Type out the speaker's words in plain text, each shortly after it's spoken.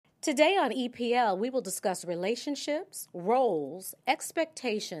Today on EPL, we will discuss relationships, roles,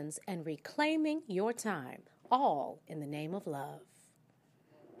 expectations, and reclaiming your time, all in the name of love.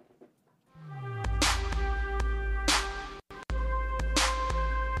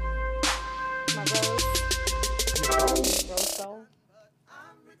 My rose gold.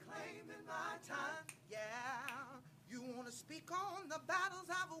 I'm reclaiming my time, yeah. You want to speak on the battles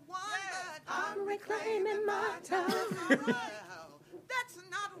I've won, but I'm reclaiming my time. Well, that's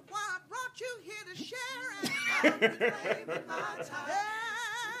not why I brought you here to share it. I'm reclaiming my time.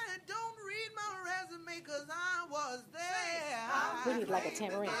 Yeah, don't read my resume because I was there. We need like a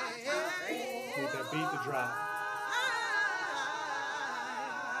tambourine. Need that beat to drop.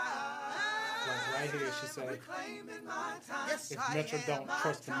 Like right here, she said, if Metro don't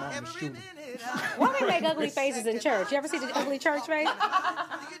trust the mom to shoot him. Why they make ugly faces in church? You ever see the ugly church face?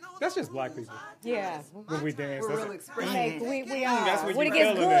 That's just black people. Yeah. When we dance, We're that's real it. expressive. We are. That's when When you it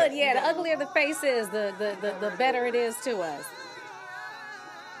gets feeling good, it. yeah, the uglier the face is, the better it is to us.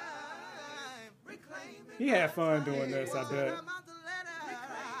 He had fun doing this, I bet.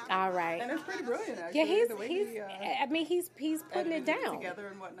 All right. And it's pretty brilliant, actually. Yeah, the way he's putting it edited down. together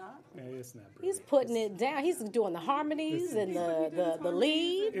and whatnot. Yeah, it's not He's brilliant. putting it down. He's doing the harmonies and the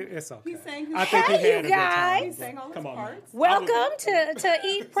lead. It's okay. He sang his I think Hey, he you had a good time. guys. He sang all his Come on, man. parts. Welcome to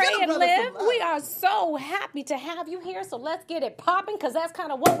Eat, Pray, and Brother Live. from Love. We are so happy to have you here. So let's get it popping because that's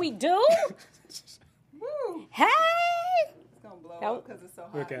kind of what we do. Woo! Hey, It's going to blow Nope. up because it's so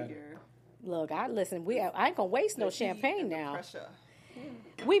Look hot at in it. here. look, I ain't gonna waste no The heat champagne and the now. pressure.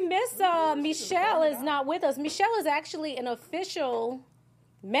 We miss Michelle is not with us. Michelle is actually an official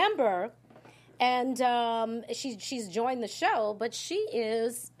member, and she's joined the show, but she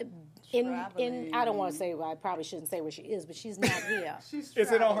is in I don't want to say, I probably shouldn't say where she is, but she's not here. She's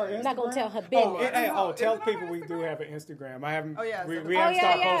Is it on her Instagram? I'm not gonna tell her Oh, business. tell Is it on people her we do Instagram? have an Instagram. I haven't. Oh, yeah, we so we the- haven't Oh, yeah,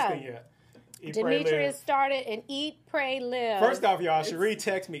 started yeah. posting yet. Eat, Pray, Demetrius Live. started an Eat, Pray, Live. First off, y'all, Cherie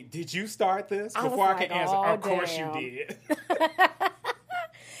texted me, "Did you start this?" I was Before I like, can answer, oh, of course damn. you did.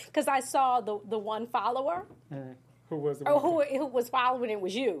 because I saw the one follower Who was the who one? who was following it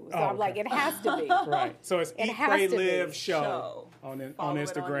was you. So Oh, I'm like, okay. it has to be. Right. So it's It Eat, has Pray, to be. Live show Show. on Follow it on on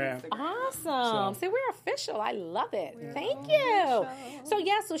Instagram. Awesome. So- See, we're official. I love it. Thank you. So,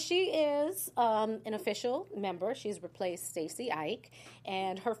 yeah, so she is an official member. She's replaced Stacey Ike.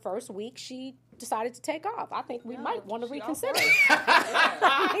 And her first week, she decided to take off. I think we might want to she reconsider. off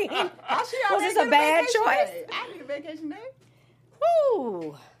I mean, was already this get a bad vacation choice? day. I need a vacation day.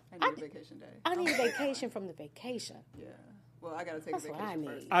 Woo. I need a vacation day. I need a vacation from the vacation. Yeah. Well, I got to take That's a what vacation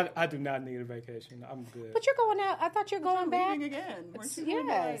I first. need. I do not need a vacation. I'm good. But you're going out. I thought you're going I'm back. leaving again. Weren't you going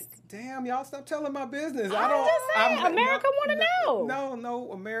Yes. back? Damn, y'all stop telling my business. I'm just saying, America wanna know.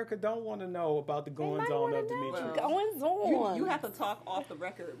 No, America don't want to know about the They goings might on wanna of know. Demetrius. Goings on. You have to talk off the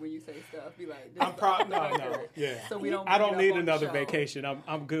record when you say stuff. Be like, this I'm is proud. off the No, record. yeah. So we don't. I bring don't it need up on the another show. vacation.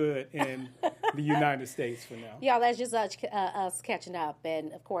 I'm good in the United States for now. Y'all, that's just us catching up.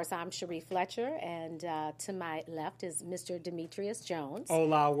 And, of course, I'm Cherie Fletcher. And to my left is Mr. Demetrius Jones,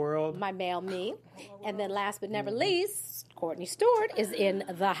 Hola world. my male me. And then last but never least, Courtney Stewart is in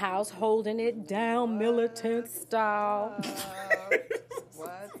the house holding it down militant style.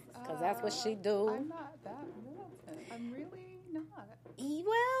 What? Because that's what she do. I'm not that militant. I'm really not. Well,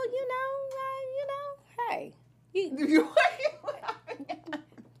 hey.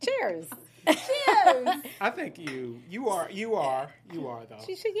 Cheers. I think you are though.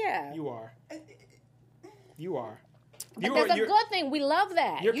 She should, yeah. You are. You are. But that's a good thing. We love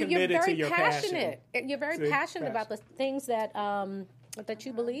that. You're committed very to your passionate. You're very See? passionate about the things that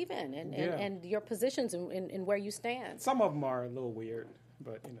you believe in and your positions and where you stand. Some of them are a little weird,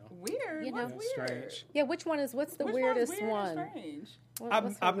 but Weird. You know, What's weird? strange. Yeah, what's the Which weirdest one's weird one? and strange?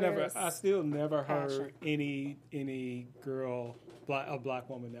 I still never passion? heard any girl, a black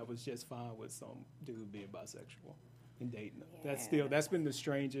woman that was just fine with some dude being bisexual and dating them. That's been the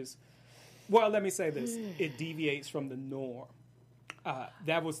strangest. Well, let me say this: it deviates from the norm.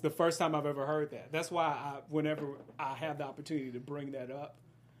 That was the first time I've ever heard that. That's why whenever I have the opportunity to bring that up,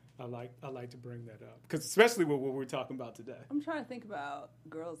 I like to bring that up because especially with what we're talking about today. I'm trying to think about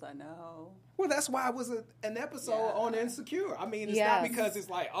girls I know. Well, that's why it was an episode on Insecure. I mean, it's not because it's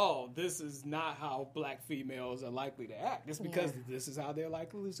like, oh, this is not how black females are likely to act. It's because this is how they're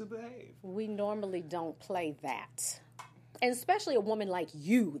likely to behave. We normally don't play that, and especially a woman like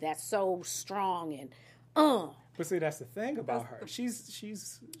you that's so strong and But see, that's the thing about her. She's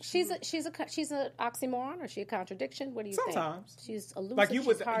She's an oxymoron, or she a contradiction? What do you Sometimes. think? She's elusive. like you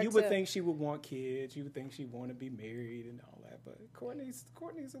would she's think she would want kids. You would think she'd want to be married and all that. But Courtney's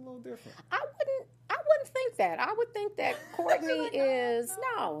a little different. I wouldn't wouldn't think that. I would think that Courtney is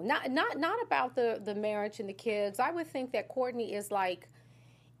not about the marriage and the kids. I would think that Courtney is like,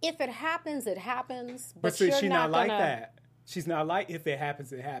 if it happens, it happens. But see, you're she's not like gonna... that. She's not like, if it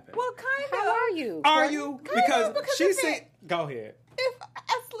happens, it happens. Well, kind of. How are you? Are Courtney? you? Kind of, Because because she if said, go ahead. If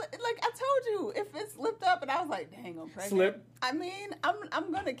like I told you, if it slipped up and I was like, dang, I'm pregnant. Slip. I mean,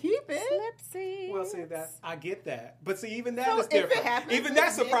 I'm gonna keep it. Flipsy. Well, see, I get that. But see, even that So is if it different. happens, Even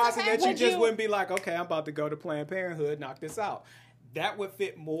that's if it surprising that happens, you would just you- wouldn't be like, okay, I'm about to go to Planned Parenthood, knock this out. That would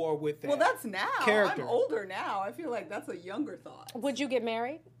fit more with that. Well, that's now. character. I'm older now. I feel like that's a younger thought. Would you get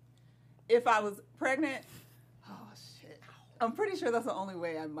married? If I was pregnant, oh shit, I'm pretty sure that's the only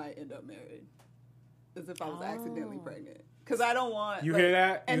way I might end up married, is if I was accidentally pregnant. Because I don't want. You like, hear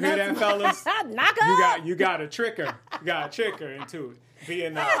that? You and hear that, that's fellas? Knock up. You got to trick her. You got to trick her into it. Be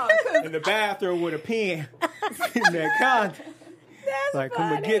in the bathroom with a pen in that con. That's Like,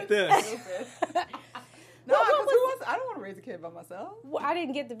 come and funny. get this. No, What because was- I don't want to raise a kid by myself. Well, I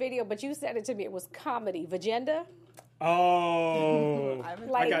didn't get the video, but you said it to me. It was comedy. Vagenda. Oh, I haven't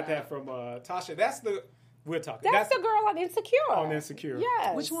I Like- got that from Tasha. We're talking. That's the girl on Insecure. On Insecure.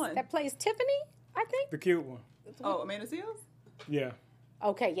 Yes. Which one? That plays Tiffany, I think. the cute one. Oh, Amanda Seals? Yeah.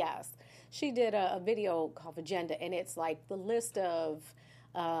 Okay, yes. She did a video called Vagenda, and it's like the list of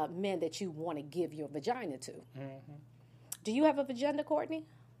men that you want to give your vagina to. Mm-hmm. Do you have a vagina, Courtney?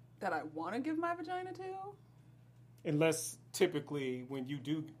 That I want to give my vagina to? Unless typically when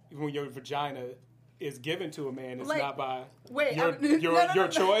your vagina is given to a man, it's Like, not by wait, your no. your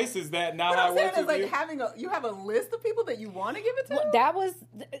choice. Is that not What how I'm it saying works? is with like you? you have a list of people that you want to give it to? Well, that was.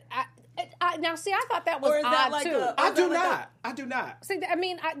 Now, see, I thought that was Or is that odd like too. a- I Is do that like not. I do not. See, I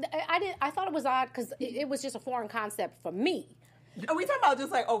mean, I did. I thought it was odd because it was just a foreign concept for me. Are we talking about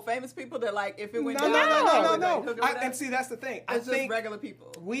just like, famous people that like, if it went No, down, no, like, no, like, no, hook no. up with And us? see, that's the thing. It's I just think regular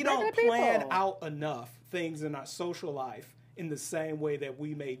people. we don't Regular plan people. out enough things in our social life in the same way that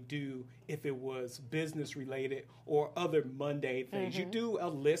we may do if it was business related or other mundane things. You do a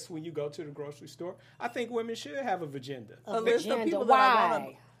list when you go to the grocery store. I think women should have a vagenda. A list of Vagina. people that I want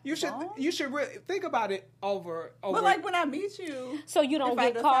Why? to. You should really think about it over. But like when I meet you, So you don't if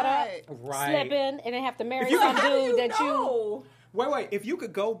I get caught up decide- Right. slipping and then have to marry you- some how do dude you that you. know? Wait. If you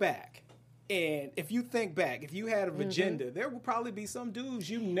could go back, and if you think back, if you had Mm-hmm. a agenda, there would probably be some dudes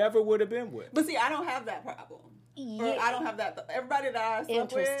you never would have been with. But see, I don't have that problem. Or Yeah. I don't have that. Everybody that I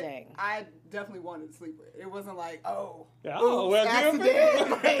slept with, Interesting. I definitely wanted to sleep with. It wasn't like, Oh, oops, well, good for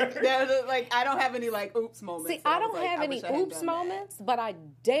you. accident. like I don't have any like oops moments. See, So I was don't like, have any wish I hadn't oops done that. moments, but I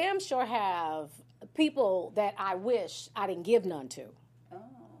damn sure have people that I wish I didn't give none to. Oh.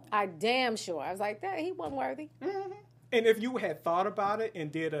 I damn sure. I was like, that he wasn't worthy. And if you had thought about it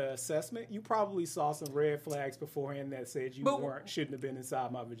and did an assessment, you probably saw some red flags beforehand that said you shouldn't have been inside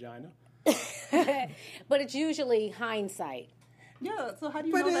my vagina. But it's usually hindsight. Yeah. So how do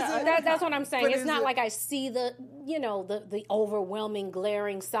you But know is that? it- That's what I'm saying. But It's is not it- like I see the overwhelming,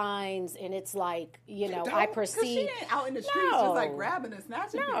 glaring signs, and it's like, I Because she perceive. ain't out in the streets No. just like grabbing and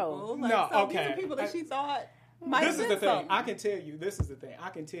snatching No. people. Like, No, so These okay. are people that she thought might This have is the been thing. something. I can tell you. This is the thing. I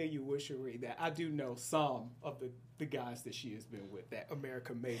can tell you with Cherie that I do know some of the guys that she has been with that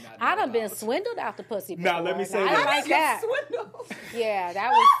America may not know I done been about. swindled out the pussy. Now, before, let me and say I this. didn't like that. Swindle. Yeah,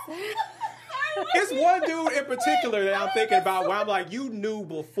 that was. It's one dude in particular that I'm thinking about where I'm like, you knew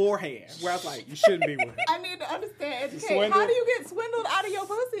beforehand. Where I was like, you shouldn't be with him. I need to understand. Educate. Swindled? How do you get swindled out of your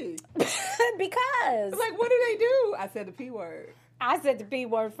pussy? Because Like, what do they do? I said the P word. I said the P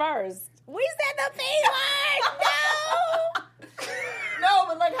word first. We said the P word. No. No,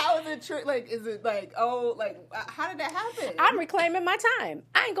 but like, how is it true? Like, is it like, how did that happen? I'm reclaiming my time.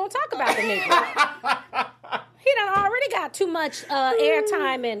 I ain't gonna talk about the nigga. He done already got too much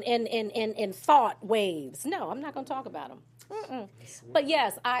airtime and thought waves. No, I'm not gonna talk about him. Mm-mm. But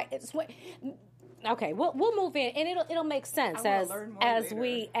yes, okay, we'll move in, and it'll make sense I wanna as learn more as later.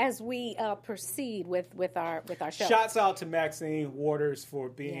 we proceed with our show. Shouts out to Maxine Waters for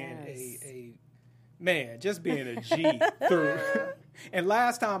being Yes. a man, just being a G through. And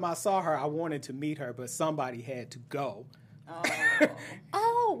last time I saw her, I wanted to meet her, but somebody had to go. Oh.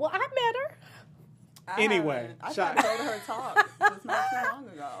 Oh well, I met her. I Anyway, haven't. I shot- tried to go to her talk just not too long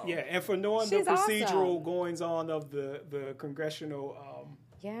ago. Yeah, and for knowing She's the procedural awesome. goings on of the congressional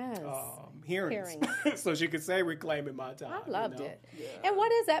Yes. hearings, so she could say reclaiming my time. I loved you know? it. And what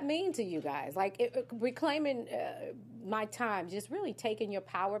does that mean to you guys? Like reclaiming my time, just really taking your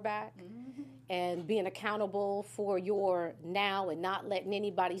power back and being accountable for your now and not letting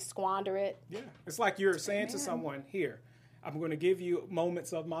anybody squander it. Yeah, it's like you're saying to someone, here, I'm going to give you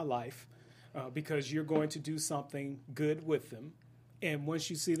moments of my life because you're going to do something good with them. And once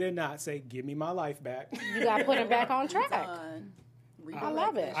you see they're not, say, "Give me my life back." You got to put him back on track. I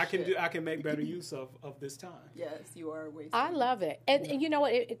love it. I can make better use of this time. Yes, you are wasting. I love it, and you know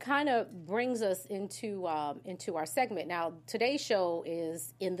what? It kind of brings us into our segment. Now, today's show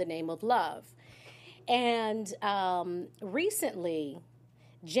is In the Name of Love, and recently,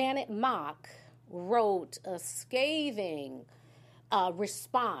 Janet Mock wrote a scathing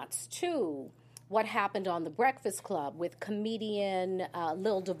response to what happened on The Breakfast Club with comedian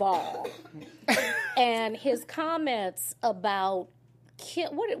Lil Duval, and his comments about.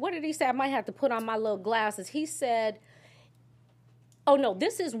 What did he say? I might have to put on my little glasses. He said, "Oh no,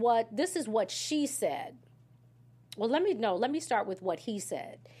 this is what she said." Well, let me start with what he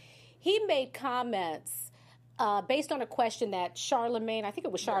said. He made comments based on a question that Charlamagne, I think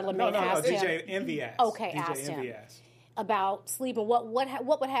it was Charlamagne, asked him. DJ Envy asked. Okay, DJ asked Envy him asked. About sleeping. What would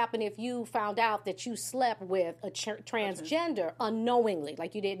happen if you found out that you slept with a transgender unknowingly,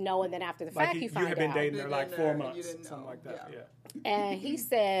 like you didn't know, and then after the fact you found out? You had been dating her like 4 months, something like that. Yeah. And he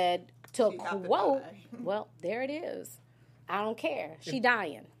said, to quote, "Well, there it is. I don't care. She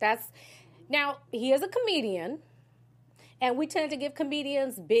dying." Now he is a comedian, and we tend to give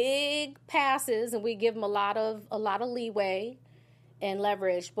comedians big passes, and we give them a lot of leeway and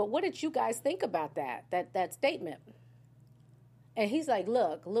leverage. But what did you guys think about that statement? And he's like,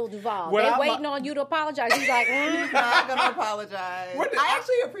 "Look, Lil Duval, they're waiting on you to apologize." He's like, "He's not going to apologize." I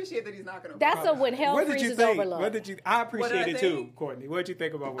actually appreciate that he's not going to apologize. That's when hell freezes over love. What did you? I appreciate it too, Courtney. What did you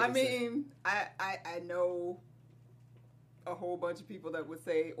think about what he said? I know a whole bunch of people that would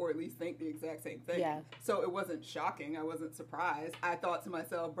say, or at least think, the exact same thing. Yeah. So it wasn't shocking. I wasn't surprised. I thought to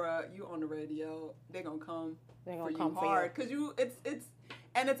myself, bruh, you on the radio, they're going to come for you hard. Because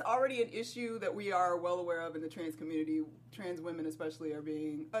it's already an issue that we are well aware of in the trans community. Trans women especially are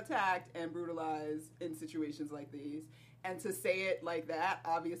being attacked and brutalized in situations like these. And to say it like that,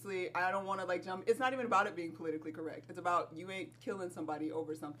 obviously, I don't want to jump. It's not even about it being politically correct. It's about you ain't killing somebody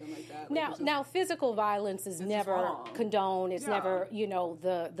over something like that. Now, physical violence is never condoned. It's never,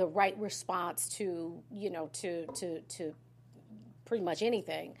 the right response to pretty much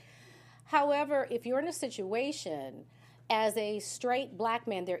anything. However, if you're in a situation as a straight black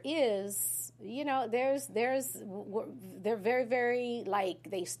man, they're very, very,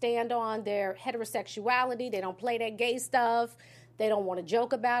 they stand on their heterosexuality. They don't play that gay stuff. They don't want to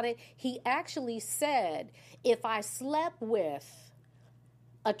joke about it. He actually said, if I slept with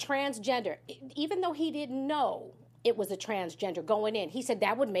a transgender, even though he didn't know it was a transgender going in, he said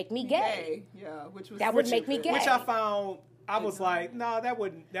that would make me gay. Yeah, would make me gay. Which I found. I was like, no, that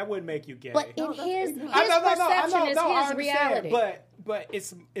wouldn't make you gay. But in his perception is his reality. But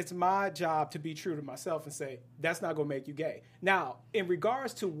it's my job to be true to myself and say that's not going to make you gay. Now, in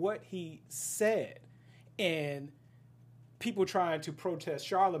regards to what he said and people trying to protest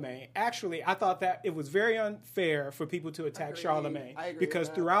Charlamagne, actually, I thought that it was very unfair for people to attack Charlamagne because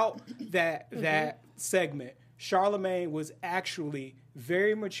throughout that segment, Charlamagne was actually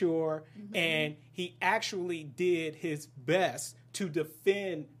very mature, and he actually did his best to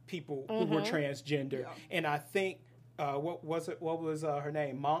defend people who were transgender. Yeah. And I think, what was her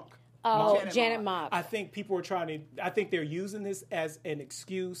name? Monk? Oh, Janet Mock. I think people are I think they're using this as an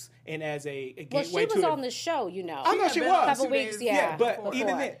excuse and as a gateway to... Well, she was on the show, I know she was. A couple weeks, yeah. But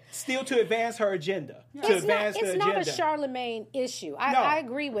even then, still to advance her agenda. Yeah. It's not a Charlamagne issue. I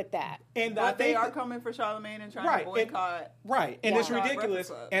agree with that. But they are coming for Charlamagne and trying to boycott. And it's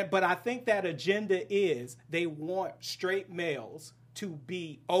ridiculous. But I think that agenda is they want straight males to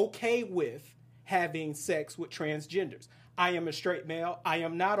be okay with having sex with transgenders. I am a straight male. I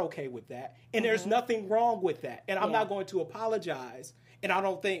am not okay with that. And there's nothing wrong with that. And I'm not going to apologize. And I'm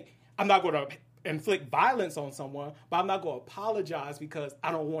not going to inflict violence on someone, but I'm not going to apologize because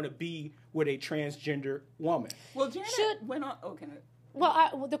I don't want to be with a transgender woman. Well, Janet went on... Okay.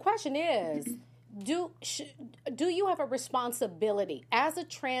 Well, the question is, do you have a responsibility as a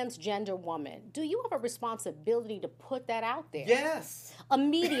transgender woman? Do you have a responsibility to put that out there? Yes.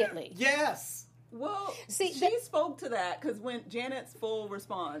 Immediately. Yes. Well, she spoke to that because when Janet's full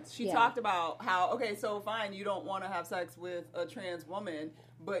response, she talked about how, okay, so fine, you don't want to have sex with a trans woman,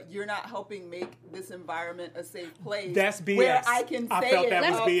 but you're not helping make this environment a safe place. That's BS. Where I can say felt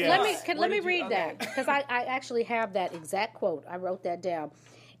that was BS. Let me read that because I actually have that exact quote. I wrote that down.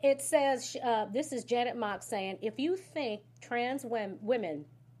 It says, this is Janet Mock saying, if you think trans women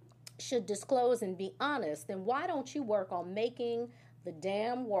should disclose and be honest, then why don't you work on making the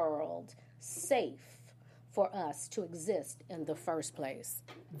damn world safe for us to exist in the first place?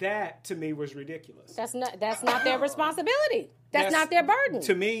 That to me was ridiculous. That's not their responsibility. That's not their burden.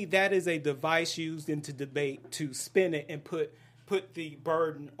 To me, that is a device used into debate to spin it and put put the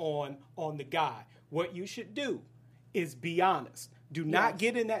burden on the guy. What you should do is be honest. Do not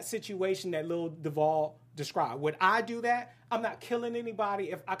get in that situation that Lil Duval described. Would I do that? I'm not killing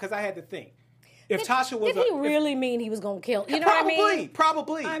anybody because I had to think. If Tasha was, did he really mean he was going to kill? You know what I mean?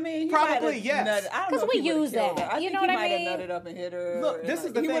 Probably. I mean, probably yes. Because we use that. I think what he I might mean? have nutted up and hit her. Look, this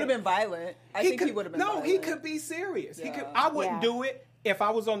is the he thing. would have been violent. I think he would have been. No, violent. he could be serious. Yeah. I wouldn't do it if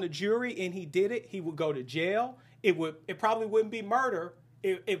I was on the jury and he did it. He would go to jail. It probably wouldn't be murder.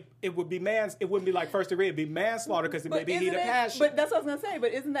 It would be it wouldn't be like first degree. It'd be manslaughter because maybe he had a passion. But that's what I was gonna say.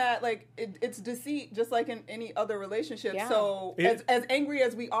 But isn't that like it's deceit, just like in any other relationship? Yeah. So as angry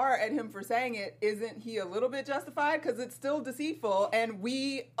as we are at him for saying it, isn't he a little bit justified? Because it's still deceitful, and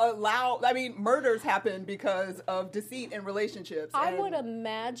we allow. I mean, murders happen because of deceit in relationships. I would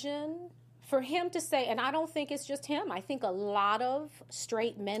imagine. For him to say, and I don't think it's just him. I think a lot of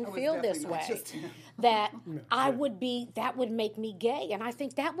straight men feel this way. That that would make me gay, and I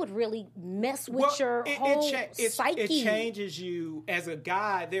think that would really mess with your whole psyche. It changes you as a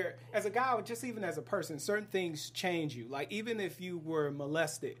guy. Just even as a person, certain things change you. Like even if you were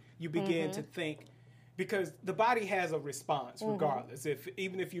molested, you begin to think. Because the body has a response regardless.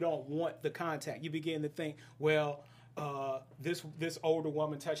 Even if you don't want the contact, you begin to think, well, this older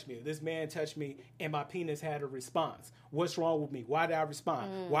woman touched me, this man touched me, and my penis had a response. What's wrong with me? Why did I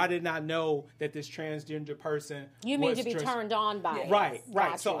respond? Why didn't I know that this transgender person You mean to be turned on by it. Right.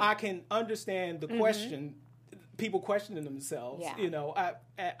 Gotcha. So I can understand the question, people questioning themselves. Yeah. You know,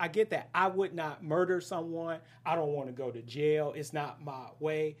 I get that. I would not murder someone. I don't want to go to jail. It's not my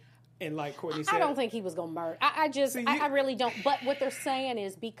way. And like Courtney said, I don't think he was going to murder. I really don't. But what they're saying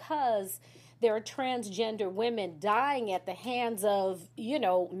is because there are transgender women dying at the hands of,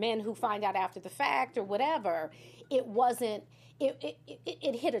 men who find out after the fact or whatever, it wasn't,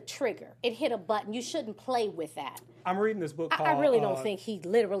 it hit a trigger. It hit a button. You shouldn't play with that. I'm reading this book called... I really don't think he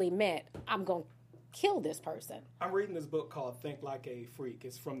literally meant, I'm going to kill this person. I'm reading this book called Think Like a Freak.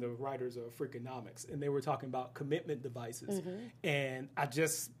 It's from the writers of Freakonomics, and they were talking about commitment devices. And I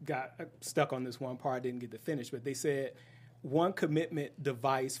just got stuck on this one part. I didn't get to finish, but they said one commitment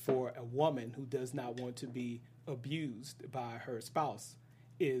device for a woman who does not want to be abused by her spouse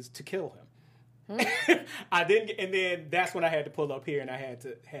is to kill him. I didn't, and then that's when I had to pull up here, and I had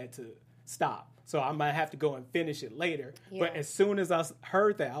to stop. So I might have to go and finish it later. Yeah. But as soon as I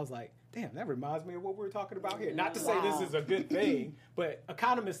heard that, I was like, damn, that reminds me of what we were talking about here. Not to say this is a good thing, but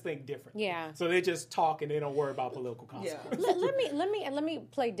economists think different. Yeah. So they just talk and they don't worry about political consequences. Yeah. Let me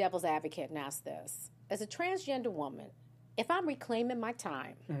play devil's advocate and ask this. As a transgender woman, if I'm reclaiming my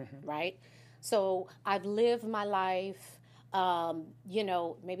time, right? So I've lived my life,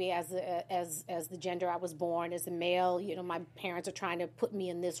 maybe as the gender I was born, as a male, my parents are trying to put me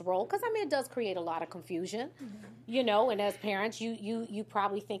in this role. Because, it does create a lot of confusion, and as parents, you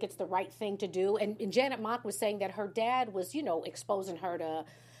probably think it's the right thing to do. And Janet Mock was saying that her dad was, exposing her to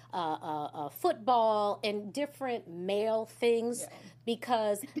football and different male things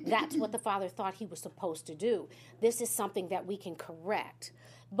because that's what the father thought he was supposed to do. This is something that we can correct.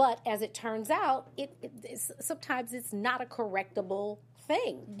 But as it turns out, sometimes it's not a correctable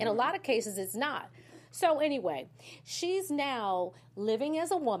thing. In a lot of cases, it's not. So anyway, she's now living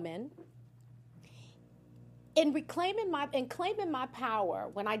as a woman and claiming my power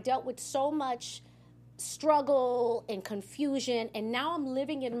when I dealt with so much struggle and confusion, and now I'm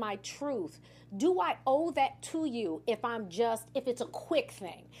living in my truth. Do I owe that to you if it's a quick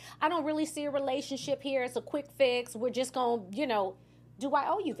thing? I don't really see a relationship here. It's a quick fix. We're just going, do I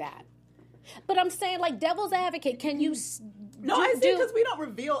owe you that? But I'm saying, like, devil's advocate, can you... No, I see, because we don't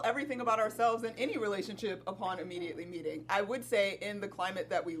reveal everything about ourselves in any relationship upon immediately meeting. I would say in the climate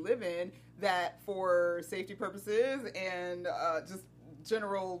that we live in, that for safety purposes and just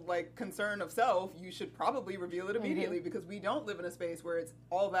general concern of self, you should probably reveal it immediately because we don't live in a space where it's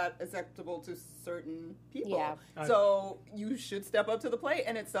all that acceptable to certain people. Yeah. So you should step up to the plate,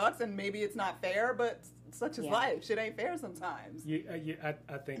 and it sucks, and maybe it's not fair, but such is life. Shit ain't fair sometimes.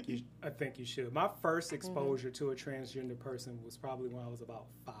 I think you should. My first exposure to a transgender person was probably when I was about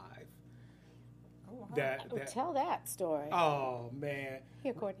 5. Oh, wow. Tell that story. Oh man.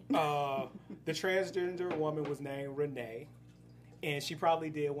 Here, Courtney. The transgender woman was named Renee. And she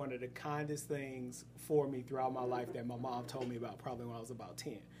probably did one of the kindest things for me throughout my life that my mom told me about probably when I was about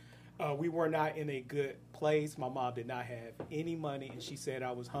 10. We were not in a good place. My mom did not have any money, and she said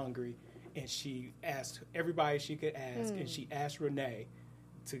I was hungry. And she asked everybody she could ask, and she asked Renee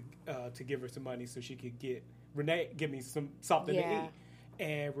to give her some money so she could give me something to eat.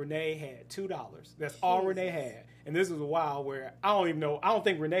 and Renee had $2. That's all Renee had. And this was a while where I don't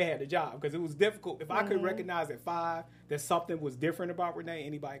think Renee had the job because it was difficult. If I could recognize at 5 that something was different about Renee,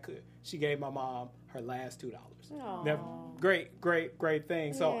 anybody could. She gave my mom her last $2. Never, great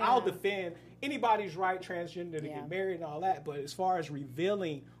thing. So I'll defend anybody's right, transgender, to get married and all that. But as far as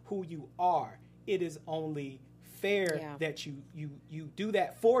revealing who you are, it is only fair that you do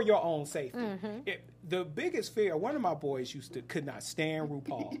that for your own safety. The biggest fear, one of my boys could not stand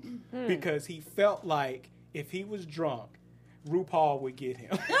RuPaul because he felt like if he was drunk, RuPaul would get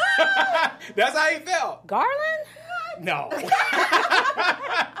him. That's how he felt. Garland? No.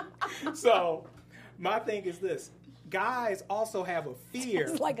 So my thing is this. Guys also have a fear.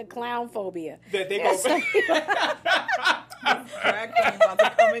 It's like a clown phobia. That they go Drag queen about to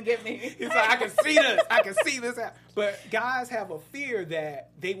come and get me. He's like, I can see this. But guys have a fear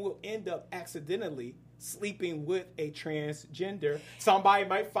that they will end up accidentally sleeping with a transgender. Somebody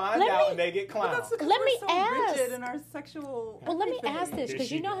might find out and they get clowned. Let me ask. Rigid in our sexual. Well, let me ask this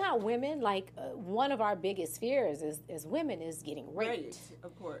because you know how women one of our biggest fears as women is getting raped. Right,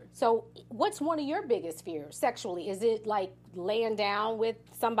 of course. So, what's one of your biggest fears sexually? Is it like laying down with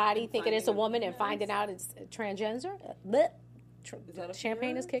somebody thinking it's a woman and finding out it's transgender?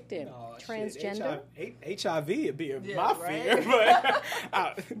 Champagne is kicked in. No, transgender. HIV would be my right? fear,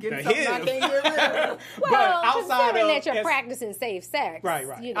 but Getting something I can't get rid of. Well, considering that you're practicing safe sex,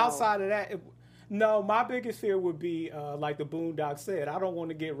 right. You know. Outside of that, no, my biggest fear would be like the Boondocks said. I don't want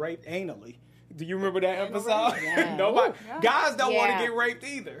to get raped anally. Do you remember that episode? Yeah. Nobody, guys don't want to get raped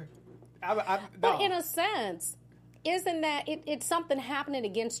either. But in a sense, isn't that it's something happening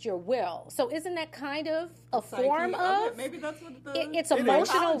against your will? So isn't that kind of a form of maybe that's what it's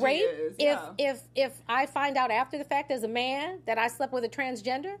emotional rape? Is, If I find out after the fact as a man that I slept with a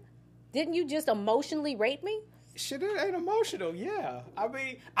transgender, didn't you just emotionally rape me? Shit, it ain't emotional. Yeah, I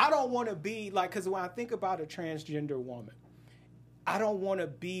mean, I don't want to be like, because when I think about a transgender woman, I don't want to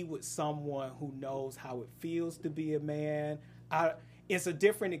be with someone who knows how it feels to be a man. It's a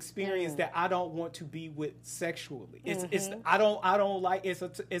different experience that I don't want to be with sexually. I don't like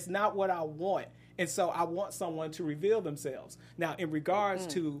it's not what I want. And so I want someone to reveal themselves. Now, in regards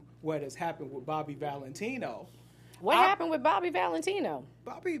to what has happened with Bobby Valentino. What happened with Bobby Valentino?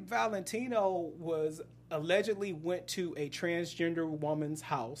 Bobby Valentino allegedly went to a transgender woman's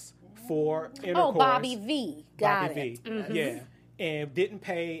house for intercourse. Oh, Bobby V. Got Bobby it. V. Yeah. And didn't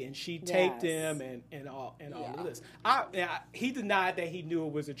pay, and she taped him, and all of this. He denied that he knew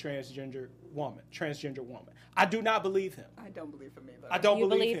it was a transgender woman. I do not believe him. I don't believe him either. I don't You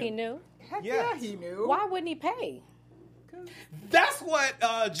believe he knew? Heck yeah, he knew. Why wouldn't he pay? That's what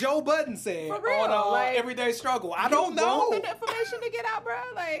Joe Budden said For real, on Everyday Struggle. I don't know. Want the information to get out, bro.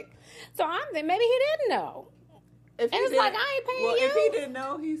 So I'm thinking maybe he didn't know. And it's like, I ain't paying you. If he didn't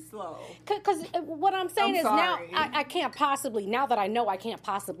know, he's slow. Because what I'm saying is sorry. now I can't possibly, now that I know I can't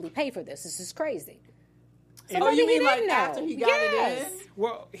possibly pay for this. This is crazy. So Oh, you mean like after he got it in?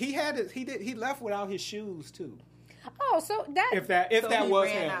 Well, he had it. He left without his shoes too. Oh, so that If that was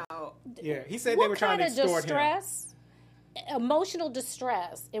him, out. yeah, he said they were trying to extort him. Emotional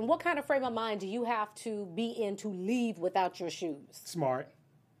distress, and what kind of frame of mind do you have to be in to leave without your shoes? Smart.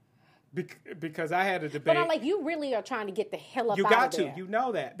 Because I had a debate. But I'm like, you really are trying to get the hell up You out got of to. there. You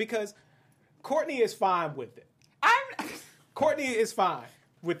know that. Because Courtney is fine with it. Courtney is fine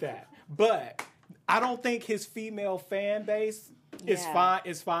with that. But I don't think his female fan base is fine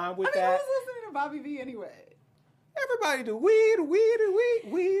with that. Who's listening to Bobby V anyway? Everybody do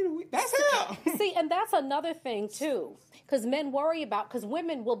weed. That's him. See, and that's another thing too, because men worry about, because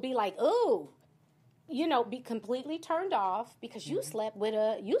women will be like, ooh, be completely turned off because you slept with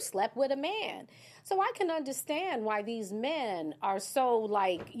a man. So I can understand why these men are so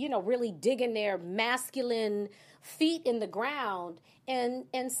really digging their masculine feet in the ground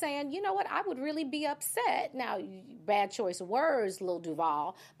and saying, you know what, I would really be upset. Now, bad choice of words, Lil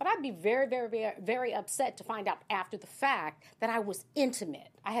Duval, but I'd be very, very, very, very upset to find out after the fact that I was intimate.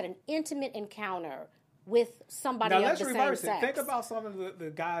 I had an intimate encounter with somebody of the same sex. Now, let's reverse it. Think about some of the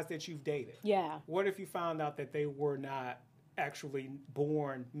guys that you've dated. Yeah. What if you found out that they were not actually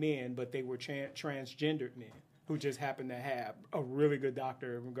born men, but they were transgendered men who just happened to have a really good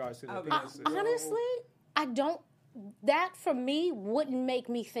doctor in regards to their penises? Honestly, that for me wouldn't make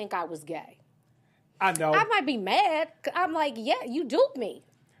me think I was gay. I know. I might be mad. I'm like, yeah, you duped me.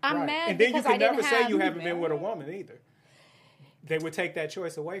 I'm mad and then because you I can didn't never say you haven't have... been with a woman either. They would take that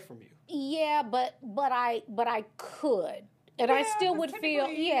choice away from you. Yeah, but I could. And I still would feel,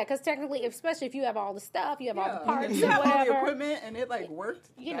 because technically, especially if you have all the stuff, you have all the parts, you have whatever. all the equipment, and it like worked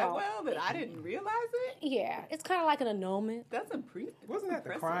well, but I didn't realize it. Yeah, it's kind of like an annulment. That's Wasn't that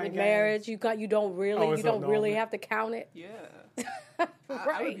the crying With game? Marriage, you don't really have to count it. Yeah, right.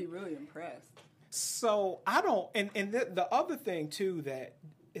 I would be really impressed. So I don't, and the other thing too that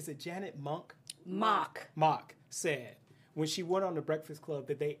is it Janet Mock said when she went on the Breakfast Club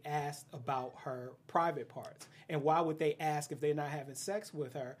that they asked about her private parts and why would they ask if they're not having sex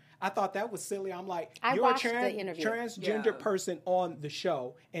with her. I thought that was silly. I'm like, you're a transgender person on the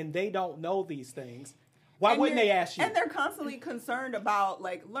show and they don't know these things. Why wouldn't they ask you? And they're constantly concerned about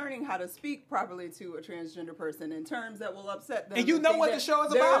like learning how to speak properly to a transgender person in terms that will upset them. And you know what the show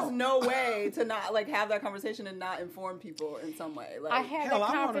is about. There's no way to not like have that conversation and not inform people in some way. Like, I had that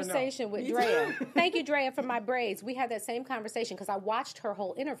conversation with Drea. Thank you, Drea, for my braids. We had that same conversation because I watched her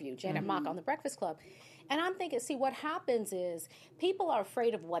whole interview, Janet Mock, on the Breakfast Club. And I'm thinking, see, what happens is people are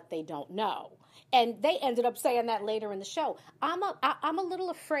afraid of what they don't know. And they ended up saying that later in the show. I'm a little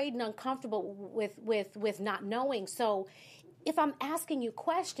afraid and uncomfortable with not knowing. So if I'm asking you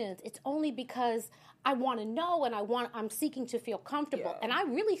questions, it's only because I want to know and I'm seeking to feel comfortable. Yeah. And I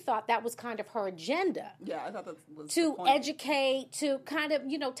really thought that was kind of her agenda. Yeah, I thought that was to educate, to kind of,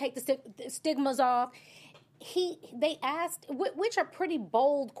 take the stigmas off. They asked, which are pretty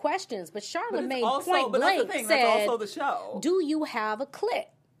bold questions, but Charlamagne point blank said, that's also the show. Do you have a clit?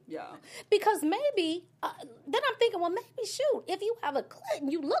 Yeah. Because maybe, then I'm thinking, well, maybe, shoot, if you have a clit and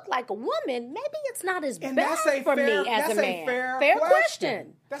you look like a woman, maybe it's not as bad for me as a man. Fair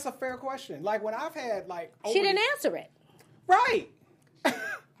question. That's a fair question. Like, when I've had, like... She didn't answer it. Right. I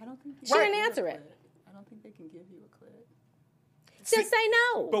don't think she didn't answer it. I don't think they can give you a clit. Just say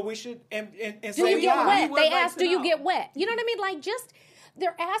no. But we should... And do you get wet? They asked, do you get wet? You know what I mean? Like, just...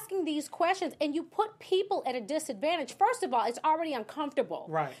 They're asking these questions, and you put people at a disadvantage. First of all, it's already uncomfortable.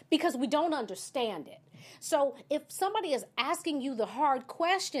 Right. Because we don't understand it. So if somebody is asking you the hard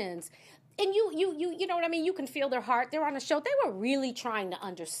questions, and you know what I mean? You can feel their heart. They're on a show. They were really trying to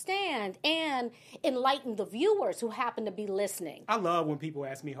understand and enlighten the viewers who happen to be listening. I love when people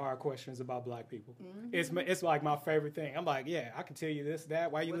ask me hard questions about black people. Mm-hmm. It's like my favorite thing. I'm like, yeah, I can tell you this,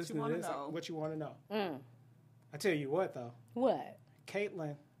 that. Why you listening to this? What you want to know? Mm. I tell you what, though. What?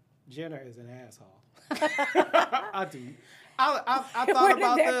 Caitlyn Jenner is an asshole. I do. I thought Where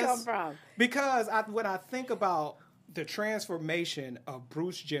about did that this come from? because when I think about the transformation of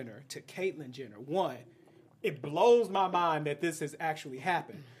Bruce Jenner to Caitlyn Jenner, one, it blows my mind that this has actually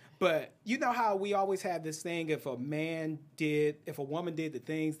happened. But you know how we always have this thing: if a woman did the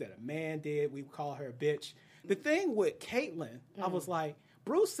things that a man did, we would call her a bitch. The thing with Caitlyn, I was like,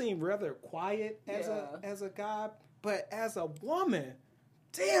 Bruce seemed rather quiet as a guy. But as a woman,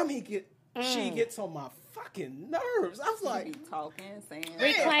 damn, she gets on my fucking nerves. I was like, talking, saying,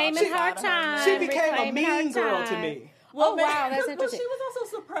 reclaiming her time. She became a mean girl to me. Well, wow, that's interesting. She was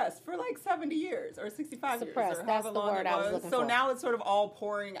also suppressed for like 70 years or 65 suppressed, years. Or that's the word I was looking for. So now it's sort of all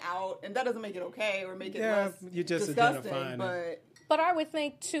pouring out, and that doesn't make it okay or make it less you're just disgusting. But I would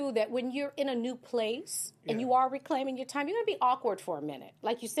think, too, that when you're in a new place and you are reclaiming your time, you're going to be awkward for a minute.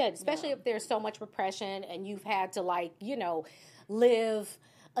 Like you said, especially if there's so much repression and you've had to, live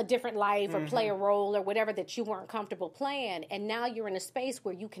a different life or play a role or whatever that you weren't comfortable playing. And now you're in a space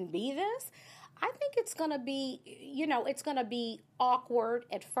where you can be this. I think it's going to be, it's going to be awkward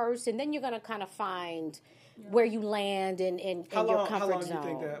at first. And then you're going to kind of find where you land in your comfort zone. How long do you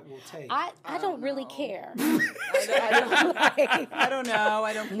think that will take? I don't really care. I don't know.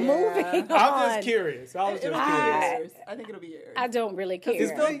 I don't care. Moving on. I'm just curious. I think it'll be years. I don't really care. You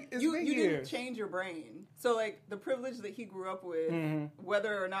didn't change your brain. So, like, the privilege that he grew up with,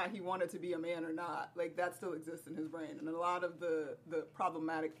 whether or not he wanted to be a man or not, like, that still exists in his brain. And a lot of the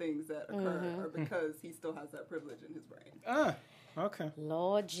problematic things that occur are because he still has that privilege in his brain. Okay.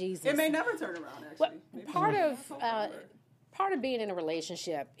 Lord Jesus. It may never turn around, actually. Well, part of being in a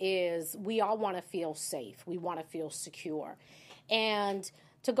relationship is we all want to feel safe. We want to feel secure. And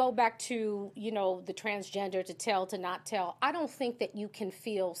to go back to, the transgender, to tell, to not tell, I don't think that you can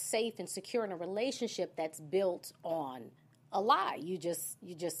feel safe and secure in a relationship that's built on a lie. You just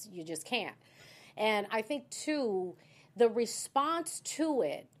can't. And I think, too, the response to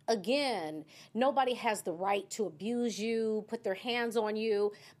it, again, nobody has the right to abuse you, put their hands on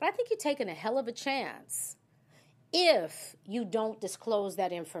you, but I think you're taking a hell of a chance if you don't disclose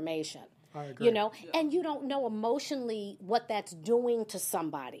that information. I agree. And you don't know emotionally what that's doing to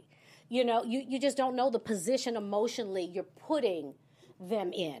somebody. You just don't know the position emotionally you're putting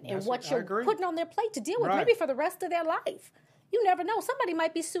them in and what you're putting on their plate to deal with, maybe for the rest of their life. You never know. Somebody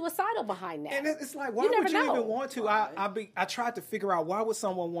might be suicidal behind that. And it's like, why would you even want to? I tried to figure out, why would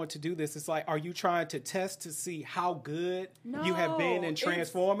someone want to do this? It's like, are you trying to test to see how good you have been in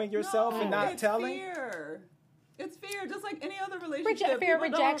transforming yourself and not telling? Fear. It's fear, just like any other relationship. Fear of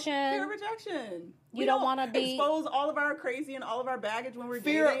rejection. Fear of rejection. You don't want to be expose all of our crazy and all of our baggage when we're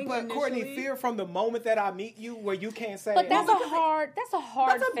dating. But Courtney, fear from the moment that I meet you, where you can't say. But that's a hard That's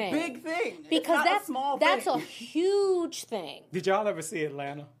thing. a big thing because that's a small thing. That's a huge thing. Did y'all ever see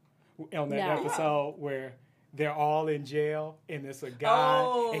Atlanta on that episode where they're all in jail and there's a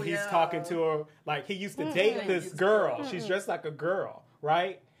guy and he's talking to her like he used to date this girl. She's dressed like a girl,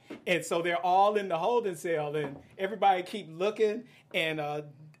 right? And so they're all in the holding cell, and everybody keep looking. And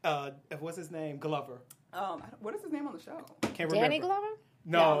what's his name? Glover. What is his name on the show? Can't remember. Danny Glover?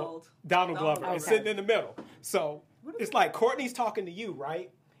 No, Donald Glover. Okay. Is sitting in the middle. So it's like Courtney's talking to you, right?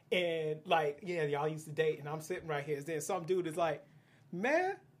 And like, yeah, y'all used to date, and I'm sitting right here. And then some dude is like,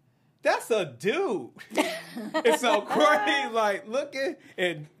 man, that's a dude. And so Courtney's like looking,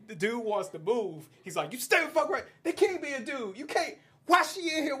 and the dude wants to move. He's like, you stay the fuck right. They can't be a dude. You can't. Why she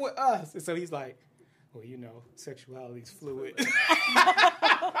in here with us? And so he's like, well, you know, sexuality's fluid.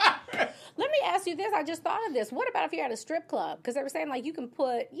 Let me ask you this. I just thought of this. What about if you're at a strip club? Because they were saying, like, you can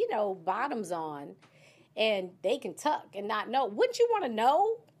put, bottoms on and they can tuck and not know. Wouldn't you want to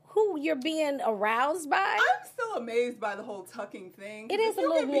know who you're being aroused by? I'm still amazed by the whole tucking thing. It is a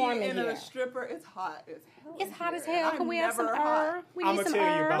little warm in here. A stripper, it's hot as hell. It's hot as hell. Can we have some herb? I'm going to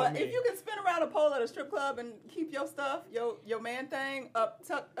tell you about me. But if you can spin around a pole at a strip club and keep your stuff, your man thing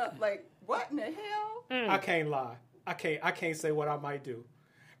tucked up, like, what in the hell? I can't lie. I can't say what I might do.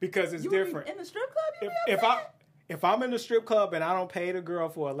 Because it's different. In the strip club, if I'm in the strip club and I don't pay the girl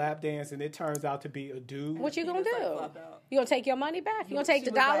for a lap dance and it turns out to be a dude, what you gonna do? You gonna take your money back? You gonna take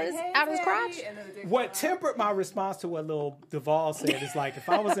the dollars out of his crotch? What tempered my response to what Lil Duval said is like, if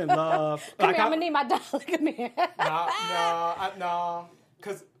I was in love, I'm gonna need my dollar. Come here. No,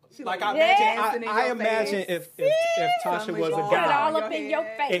 because. Like I imagine if Tasha was a guy, all up in your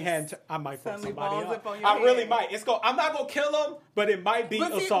face. I might fuck somebody up. I really might. I'm not gonna kill him, but it might be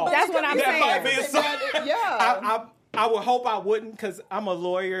assault. That's what I'm saying. That might be assault. Yeah. I would hope I wouldn't, because I'm a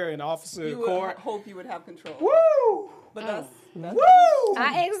lawyer and officer of court. I hope you would have control. Woo! But that's woo!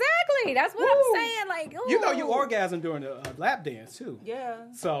 Exactly. That's what I'm saying. Like, ooh. You orgasm during a lap dance too. Yeah.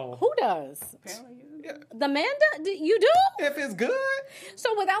 So who does? Apparently you. Yeah. The man you do? If it's good.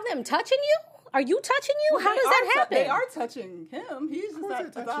 So without them touching you? Are you touching you? How does that happen? They are touching him. He's just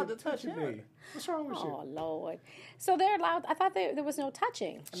not allowed to touch him. What's wrong with you? Oh, Lord. So they're allowed. I thought there was no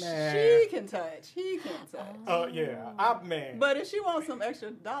touching. Man. She can touch. He can touch. Oh, yeah. Man. But if she wants some extra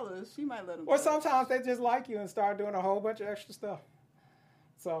dollars, she might let him Or touch. sometimes they just like you and start doing a whole bunch of extra stuff.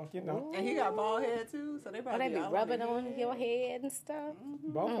 So, And he got bald head, too. So they probably be rubbing on your head and stuff.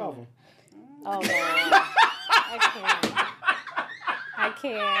 Both of them. Oh, Lord. I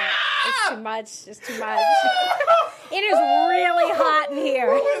can't. It's too much. It's too much. It is really hot in here.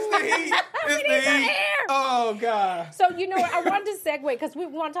 It's the heat. It's the heat. Oh, God. So, I wanted to segue because we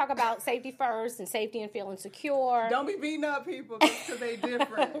want to talk about safety first and safety and feeling secure. Don't be beating up people because they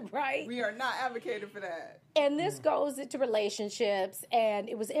different. Right. We are not advocating for that. And this goes into relationships. And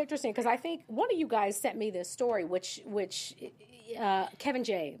it was interesting because I think one of you guys sent me this story, which Kevin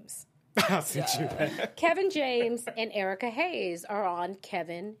James. I'll send you that. Kevin James and Erica Hayes are on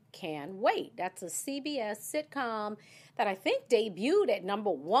Kevin Can Wait. That's a CBS sitcom that I think debuted at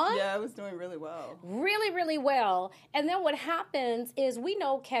 #1. Yeah, it was doing really well. Really, really well. And then what happens is we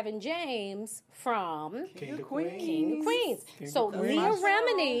know Kevin James from King of Queens. So Leah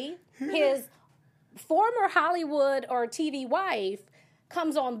Remini, his former Hollywood or TV wife,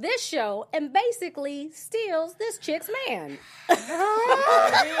 comes on this show and basically steals this chick's man.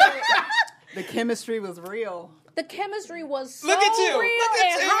 The chemistry was real. The chemistry was so real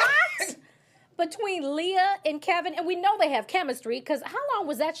and hot between Leah and Kevin. And we know they have chemistry because how long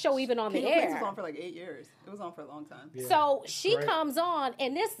was that show even on the air? It was on for like 8 years. It was on for a long time. Yeah. So she comes on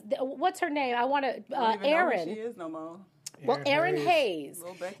and what's her name? I want to, Erin. Know who she is no more. Well, Erin Hayes.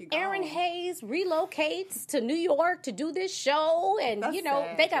 Little Becky Erin Hayes relocates to New York to do this show, and That's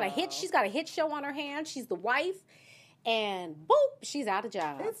sad, they got a hit. She's got a hit show on her hands. She's the wife, and boop, she's out of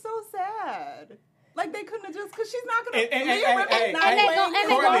job. It's so sad. Like they couldn't have just because she's not gonna. And they gonna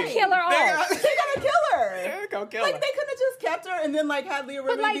kill her off. They're gonna kill her. They're gonna kill her. her. They couldn't have just kept her and then had Leah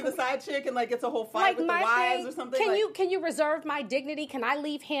Remini be the side chick and it's a whole fight with the wives or something. Can you reserve my dignity? Can I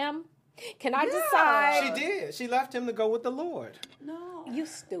leave him? Can I decide? She did. She left him to go with the Lord. No. You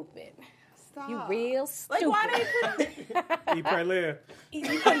stupid. Stop. You real stupid. Like, why they Eat, pray, live.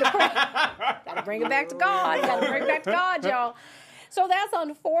 Gotta bring it back to God. Gotta bring it back to God, y'all. So that's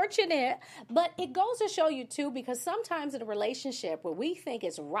unfortunate, but it goes to show you too, because sometimes in a relationship where we think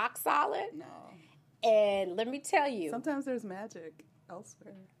it's rock solid, No. and let me tell you, Sometimes there's magic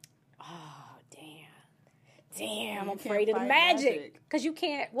elsewhere. oh damn, I'm You afraid of can't the fight magic because you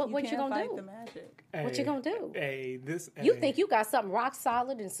can't. What you gonna fight do? the magic. What you gonna do? You think you got something rock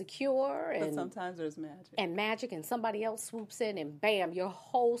solid and secure, But and sometimes there's magic. and somebody else swoops in, and bam, your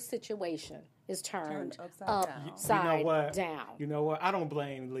whole situation is turned upside down. You know what? I don't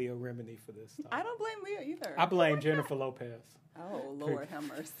blame Leah Remini for this stuff. I don't blame Leah either. I blame Jennifer Lopez. Oh, Lord have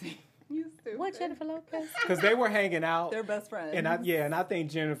mercy. You stupid. What, Jennifer Lopez? Because they were hanging out. They're best friends. And I think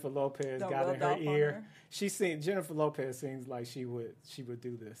Jennifer Lopez got in her rubbed off on ear. her. Jennifer Lopez seems like she would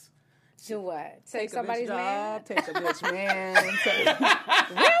do this. Do what? Take a somebody's bitch man? job, take a bitch man.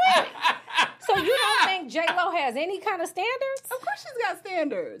 Really? So you don't think J-Lo has any kind of standards? Of course she's got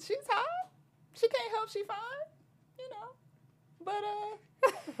standards. She's hot. She can't help she fine. You know.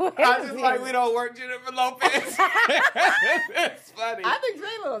 But I just like we don't work Jennifer Lopez. It's funny. I think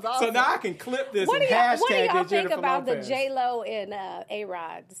J-Lo is awesome. So now I can clip this and What hashtag do y'all it think Jennifer about Lopez. the J-Lo and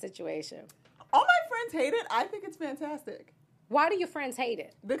A-Rod situation? All my friends hate it. I think it's fantastic. Why do your friends hate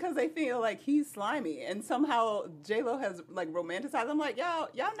it? Because they feel like he's slimy, and somehow J-Lo has like romanticized. I'm like, y'all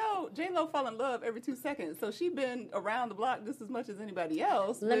know J-Lo fall in love every 2 seconds, so she been around the block just as much as anybody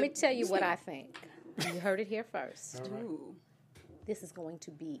else. Let me tell you what I think. You heard it here first. Right. Ooh. This is going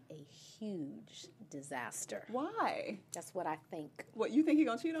to be a huge disaster. Why? That's what I think. What, you think he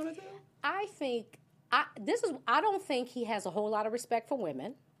gonna cheat on her too? I don't think he has a whole lot of respect for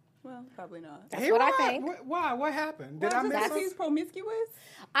women. Well, probably not. That's what I think. Why? What happened? Did Well, I miss just something? he's promiscuous?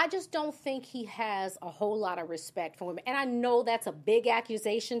 I just don't think he has a whole lot of respect for women. And I know that's a big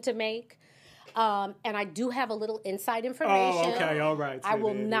accusation to make. And I do have a little inside information. Oh, okay, all right. I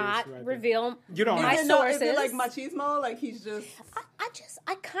will not reveal You don't my have to. sources. Is it like machismo? Like he's just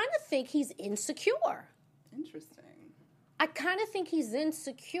I kind of think he's insecure. interesting. I kind of think he's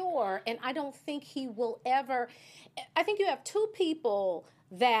insecure, and I don't think he will ever. I think you have two people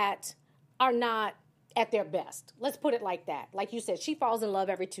that are not at their best. Let's put it like that. Like you said, she falls in love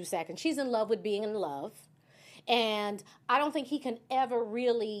every 2 seconds. She's in love with being in love. And I don't think he can ever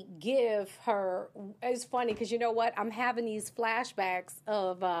really give her. It's funny because you know what? I'm having these flashbacks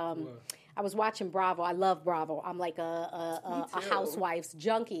of. I was watching Bravo. I love Bravo. I'm like a housewife's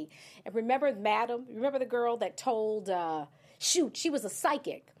junkie. And remember the girl that told, she was a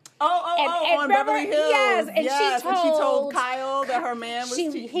psychic. And on remember, Beverly Hills. Yes, and she told Kyle that her man was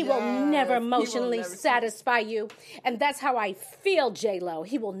cheating. He will never emotionally satisfy you. And that's how I feel, J-Lo.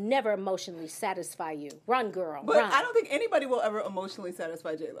 He will never emotionally satisfy you. Run, girl, But run. I don't think anybody will ever emotionally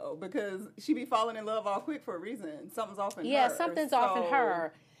satisfy J-Lo because she be falling in love all quick for a reason. Something's off in her. Yeah, something's off in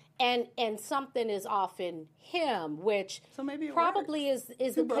her. And something is off in him, which So maybe it probably works.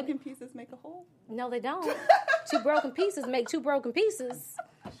 is Two broken pieces make a whole. No, they don't. Two broken pieces make two broken pieces.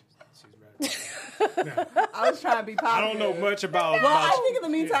 I was trying to be positive. I don't know much about. Well, I think in the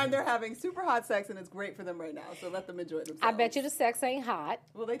meantime they're having super hot sex and it's great for them right now. So let them enjoy themselves. I bet you the sex ain't hot.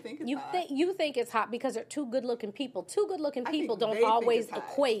 Well, they think it's You hot. you think it's hot because they're two good-looking people. Two good-looking I people think don't they think always it's hot.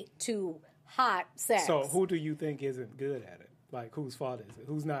 equate to hot sex. So who do you think isn't good at it? Like whose fault is it?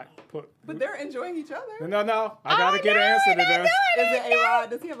 Who's not put? But they're enjoying each other. No. I gotta get an answer to that. Is it A-Rod?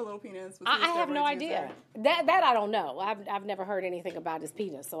 Does he have a little penis? Was he I have steroids no user? idea. That I don't know. I've never heard anything about his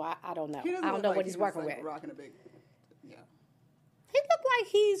penis, so I don't know. He doesn't I don't look know like what he's working like with. Rocking a big. Yeah. He looked like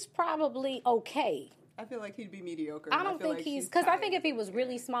he's probably okay. I feel like he'd be mediocre. I don't feel think like he's she's because I tired. think if he was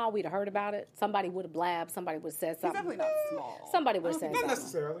really small, we'd have heard about it. Somebody would have blabbed. Somebody would have said He's something. definitely not small. Somebody would have said Not something.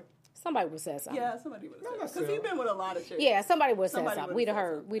 necessarily. Somebody would have said something. Yeah, somebody would have said. Because necessarily. he's been with a lot of chicks. Yeah, somebody would have said Somebody something. would've We'd have said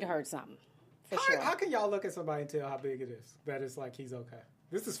heard. something. We'd have heard something for sure. How can y'all look at somebody and tell how big it is? That it's like he's okay.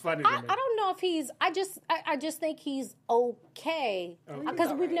 This is funny to I me. don't know if he's. I just think he's okay because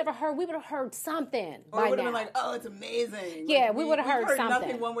all we've right. never heard. We would have heard something Or by it would have now. been like, oh, it's amazing. Yeah, Like, we would've we've heard something.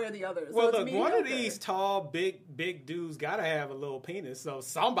 nothing one way or the other. So Well, it's look, one of mediocre. these tall, big dudes gotta have a little penis. So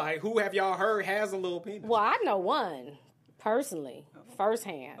somebody, who have y'all heard has a little penis? Well, I know one personally,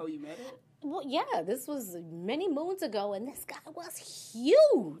 firsthand. Oh, you met it? Well, yeah, this was many moons ago, and this guy was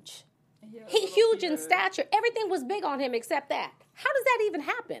huge. Yeah, He little huge in Peter. stature. Everything was big on him except that. How does that even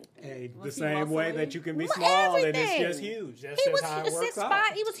happen? Hey, the Was he same way muscly? that you can be Well, small and it's everything. just huge. That's He just was how it works 6'5".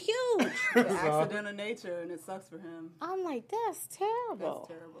 out. He was huge. The accident of nature, and it sucks for him. I'm like, that's That's terrible.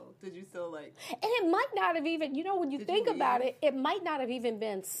 terrible. Did you still like? And it might not have even, when you Did think you about leave? it, it might not have even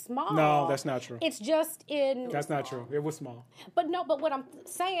been small. No, that's not true. It's just in. That's not true. It was small. But what I'm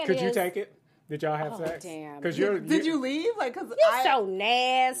saying Could is. you take it? Did y'all have sex? Damn. Because did you leave? Like, cause you're so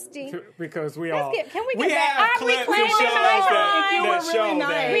nasty. Because we Let's all. can we get have back? I'm clips reclaiming that my shows time. that show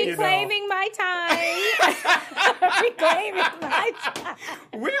that, Reclaiming my time. Reclaiming my time.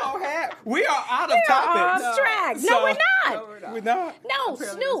 We are out of topics. Off track. So- No, we're not. No, we're not. We're not. No,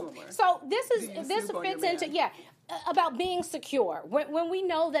 Apparently Snoop. there's So this snoop on fits your into man? about being secure. When we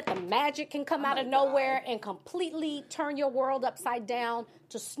know that the magic can come out of nowhere and completely turn your world upside down,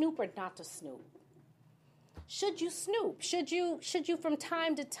 to snoop or not to snoop. Should you snoop? Should you from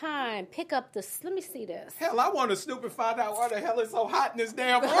time to time pick up the? Let me see this. Hell, I want to snoop and find out why the hell it's so hot in this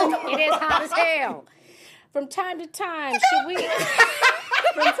damn room. It is hot as hell. From time to time, should we?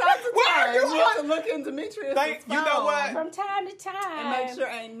 From time to Why are time, you we have on- to look in Demetrius' You know what? From time to time, and make sure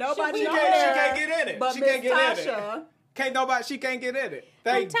ain't nobody we She do there. can't get in it. But She Miss can't get in it. Tasha, Can't nobody. She can't get in it.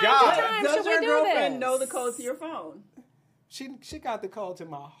 Thank From time God. to time. does should we your do girlfriend this? know the code to your phone? She got the call to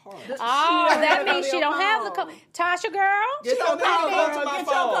my heart. Oh, She that don't means have she your don't have the phone. code. Tasha, girl. Get your don't code, have the code to girl. my Get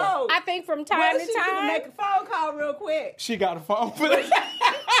phone. your code. I think from What time if to she need to time. make a phone call real quick? She got a phone for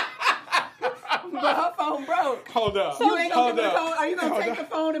that. But her phone broke. Hold up. You ain't gonna Hold give her the up. code. Are you gonna Hold take up. the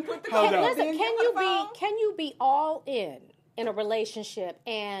phone and put the Hold code up. in? Listen, Give can her you the phone? can you be all in a relationship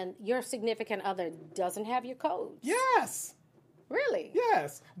and your significant other doesn't have your codes? Yes. Really?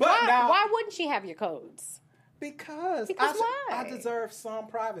 Yes. But now. Why wouldn't she have your codes? Because why? I deserve some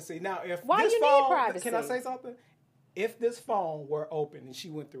privacy. Now, if Why this you need phone, privacy? Can I say something? If this phone were open and she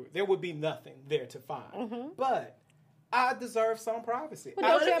went through it, there would be nothing there to find. But I deserve some privacy. Well, I-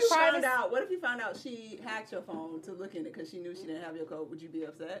 don't What you if have you found privacy? out? What if you found out she hacked your phone to look in it because she knew she didn't have your code? Would you be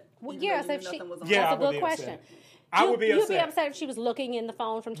upset? Well, Even yes, though you if knew she. nothing was on Yeah, That's I a would good be question. upset. I would be You'd upset. be upset if she was looking in the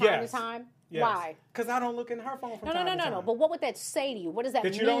phone from time Yes. to time. Yes. Why? Because I don't look in her phone from time to time. No. But what would that say to you? What does that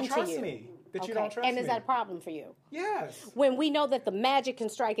That mean you don't to trust you? me. That you Okay. don't trust And me. is that a problem for you? Yes. When we know that the magic can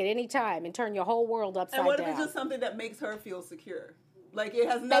strike at any time and turn your whole world upside And what if down. it's just something that makes her feel secure? Like it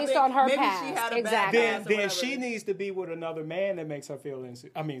has nothing. Based on her maybe past, she had a exactly. bad past or Then whatever. she needs to be with another man that makes her feel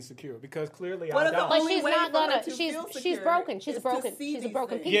secure. Because clearly What I if the don't. But only she's way not for her gonna. to She's feel she's secure broken. She's is a to broken. see She's a these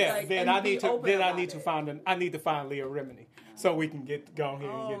broken things. piece. Yeah, Like, then and I be need to open then I about need to it. I need to find Leah Remini so we can go ahead and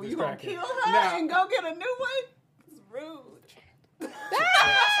Oh, get this you gonna cracking. kill her Now, and go get a new one? It's rude.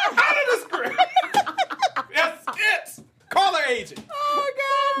 out of the script. Yes, it's call her agent. Oh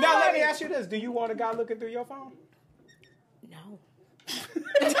God. Now let me ask you this: do you want a guy looking through your phone? No.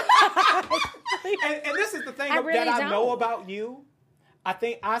 And this is the thing I really that I know don't. about you.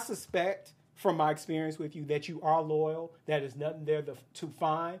 I suspect from my experience with you that you are loyal. That is nothing there to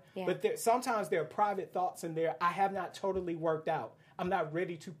find. Yeah. But sometimes there are private thoughts in there I have not totally worked out. I'm not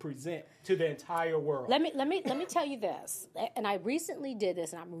ready to present to the entire world. Let me tell you this, and I recently did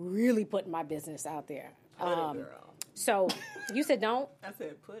this, and I'm really putting my business out there. Put it, girl. So you said don't. I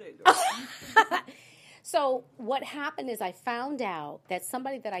said put it, girl. So what happened is I found out that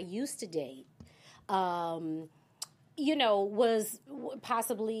somebody that I used to date, was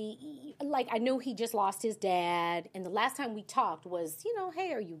possibly, like, I knew he just lost his dad, and the last time we talked was,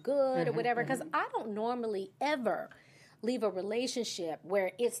 hey, are you good or whatever? Because I don't normally ever leave a relationship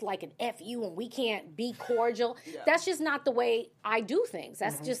where it's like an FU and we can't be cordial. Yeah. That's just not the way I do things.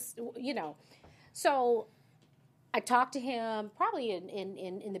 That's just, So I talked to him probably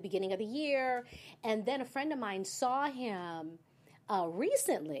in the beginning of the year, and then a friend of mine saw him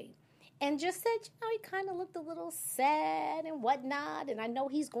recently and just said, he kind of looked a little sad and whatnot, and I know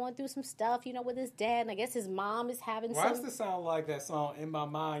he's going through some stuff, with his dad, and I guess his mom is having Why some... does this sound like that song, In My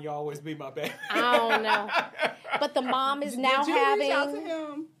Mind, You Always Be My Baby? I don't know. But the mom is now Did you having... reach out to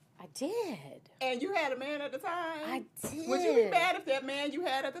him? I did. And you had a man at the time? I did. Would you be mad if that man you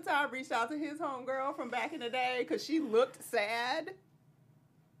had at the time reached out to his homegirl from back in the day because she looked sad?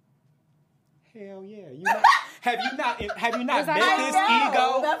 Hell yeah. Have you not Was I met wrong? this No,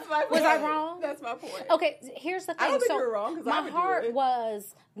 ego? That's my point. Was I wrong? That's my point. Okay, here's the thing. I don't think so you're wrong, 'cause I my would do heart it.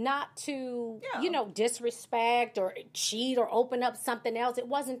 was not to, Yeah. disrespect or cheat or open up something else. It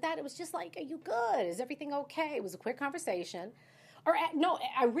wasn't that. It was just like, are you good? Is everything okay? It was a quick conversation. Or no,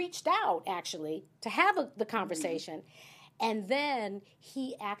 I reached out actually to have the conversation, and then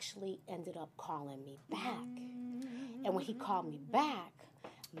he actually ended up calling me back. And when he called me back,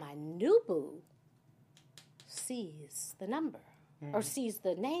 my new boo sees the number or sees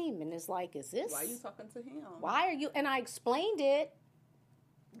the name and is like, is this? Why are you talking to him? Why are you? And I explained it.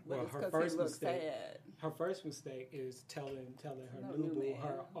 But Well, it's her 'cause first he looks mistake. sad. Her first mistake is telling her No, new new boo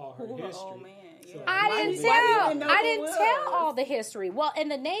man. all her Who her history. old man, yeah. So- I Why didn't you- why you tell. didn't know I who didn't was? tell all the history. Well, and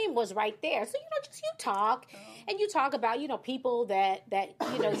the name was right there. So just you talk, and you talk about people that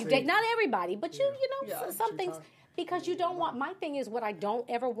you See. date. Not everybody, but Yeah, some things. Because you don't want. My thing is, what I don't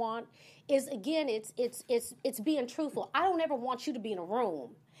ever want is, again, it's being truthful. I don't ever want you to be in a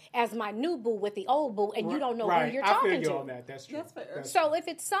room as my new boo with the old boo, and you don't know who you're talking to. I feel you on that. That's true. That's fair. So if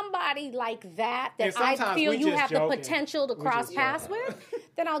it's somebody like that I feel you have the potential to cross paths with,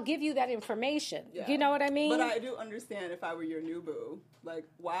 then I'll give you that information. Yeah. You know what I mean? But I do understand if I were your new boo, like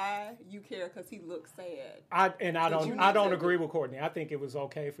why you care because he looks sad. I don't agree with Courtney. I think it was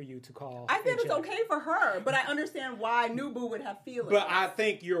okay for you to call. I think it's okay for her, but I understand why new boo would have feelings. But I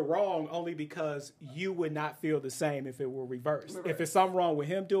think you're wrong only because you would not feel the same if it were reversed. If it's something wrong with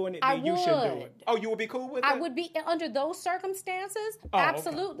him doing it, then you should do it. Oh, you would be cool with it? I would be under those circumstances.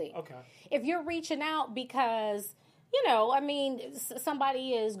 Absolutely. Okay. If you're reaching out because, you know, I mean,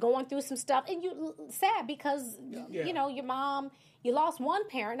 somebody is going through some stuff and you sad because, you know, your mom, you lost one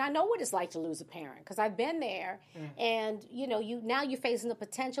parent. And I know what it's like to lose a parent because I've been there. And, you know, now you're facing the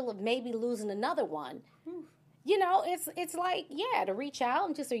potential of maybe losing another one. You know, it's like, to reach out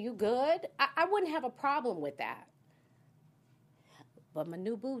and just, are you good? I wouldn't have a problem with that. But my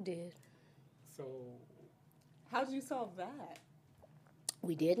new boo did. So, how did you solve that?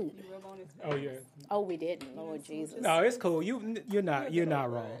 We didn't. You rub on his face? Oh yeah. Oh, we didn't. Lord Jesus. No, it's cool. You're not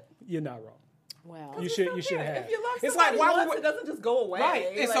wrong. You're not wrong. Well, you should have. If you love somebody once, it doesn't just go away.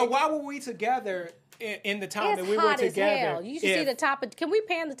 Right. And so why were we together in the time that we were together? It's hot as hell. You should see the top of. Can we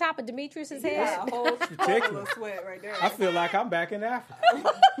pan the top of Demetrius's head? Yeah, a whole sweat right there. I feel like I'm back in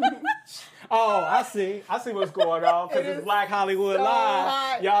Africa. Oh, I see what's going on because it's Black Hollywood Live.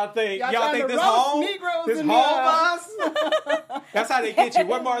 Hot. Y'all think this home? This home us? That's how they get you.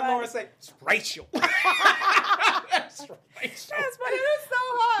 What Martin Lawrence say? It's racial. It's racial. Yes, but it is so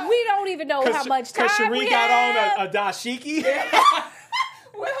hot. We don't even know how much time Cherie got on a dashiki.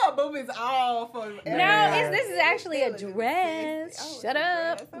 With her boobies all for No, this is actually a dress. Shut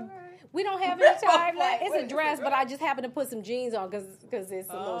up. We don't have any time left. It's a dress, but I just happen to put some jeans on because it's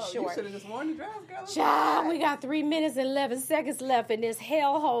a little short. You should have just worn the dress, girl. Child, we got 3 minutes and 11 seconds left in this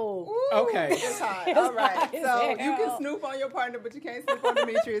hellhole. Okay. It's hot. All right. So you can snoop on your partner, but you can't snoop on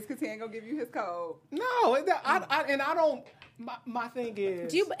Demetrius because he ain't going to give you his code. No, I don't. My thing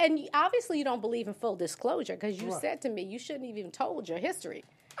is... And obviously you don't believe in full disclosure because you said to me you shouldn't have even told your history.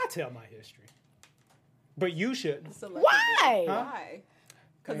 I tell my history. But you shouldn't. Why? Huh? Why?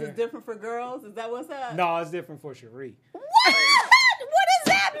 Because it's different for girls? Is that what's up? No, it's different for Cherie. What? What does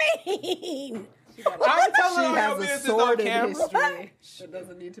that mean? I'm telling she her has a business sordid on camera. history that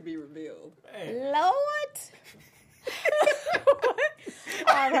doesn't need to be revealed. Lord.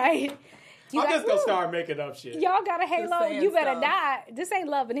 All right. I'm just going to start making up shit. Y'all got a halo. You better not. This ain't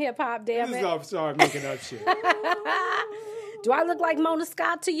Love and Hip Hop, damn it. I'm just going to start making up shit. Do I look like Mona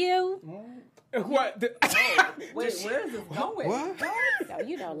Scott to you? What? Wait, where is this going? What? No,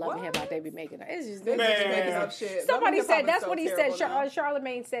 you know, Love and Hip Hop, they be making up. It's just making up shit. Somebody said, that's what he said.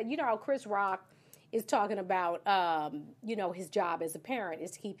 Charlamagne said, you know how Chris Rock is talking about, you know, his job as a parent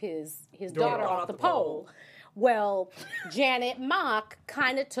is to keep his daughter off the pole. Well, Janet Mock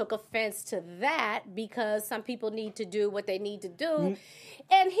kind of took offense to that because some people need to do what they need to do.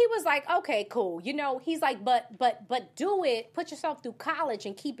 And he was like, okay, cool. You know, he's like, but do it. Put yourself through college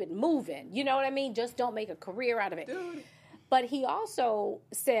and keep it moving. You know what I mean? Just don't make a career out of it. Dude. But he also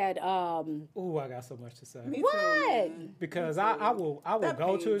said, ooh, I got so much to say. What? Because I will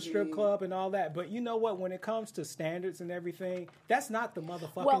go to a strip club and all that. But you know what? When it comes to standards and everything, that's not the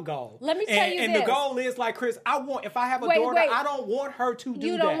motherfucking goal. Let me tell you and this. the goal is like, Chris, if I have a daughter, I don't want her to do that.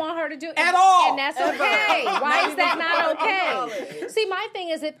 You don't want her to do it. At all. And that's okay. Why is that not okay? See, my thing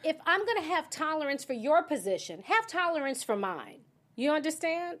is if I'm going to have tolerance for your position, have tolerance for mine. You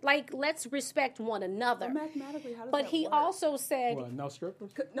understand? Like, let's respect one another. But mathematically, how does but that he work? also said... What, no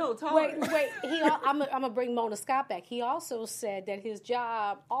strippers? No, tolerance. Wait. I'm going to bring Mona Scott back. He also said that his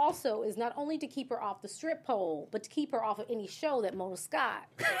job also is not only to keep her off the strip pole, but to keep her off of any show that Mona Scott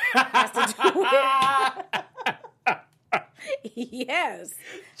has to do with. Yes.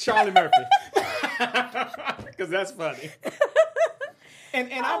 Charlie Murphy. Because that's funny. And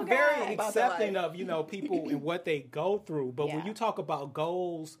I'm very accepting of, you know, people and what they go through. But when you talk about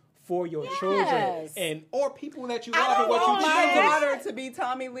goals for your children or people that you love and what you choose. I want my daughter to be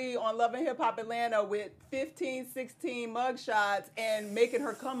Tommy Lee on Love and Hip Hop Atlanta with 15, 16 mugshots and making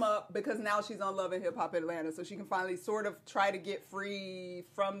her come up because now she's on Love and Hip Hop Atlanta. So she can finally sort of try to get free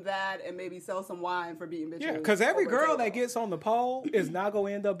from that and maybe sell some wine for beating bitches. Yeah, because every girl that gets on the pole is not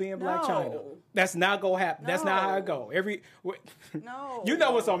going to end up being Blac Chyna. That's not going to happen. That's not how it go. No. You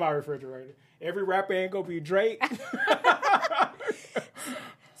know what's on my refrigerator. Every rapper ain't going to be Drake.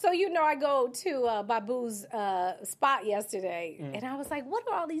 So, I go to Babu's spot yesterday, and I was like, what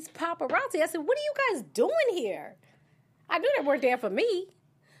are all these paparazzi? I said, what are you guys doing here? I knew they weren't there for me.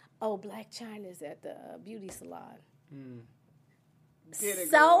 Oh, Blac Chyna's at the beauty salon. Did it,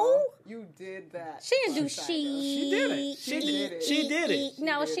 so girl. You did that. She didn't do She did it. She did it.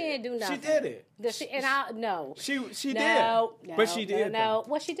 No, she didn't do nothing. She did it. No. She did. No, but she did. No.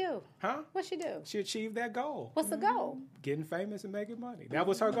 What'd she do? Huh? What'd she do? She achieved that goal. What's the goal? Getting famous and making money. That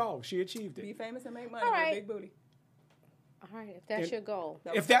was her goal. She achieved it. Be famous and make money All right. with a big booty. All right, if that's your goal.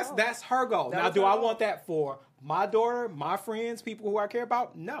 If that's her goal. Now, do I want that for my daughter, my friends, people who I care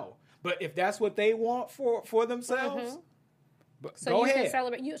about? No. But if that's what they want for themselves, so go you ahead. Can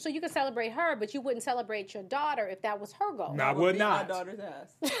celebrate. So you can celebrate her, but you wouldn't celebrate your daughter if that was her goal. No, I would My not. daughter's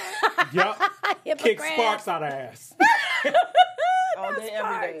ass. Yep. Kick sparks out of ass. All day,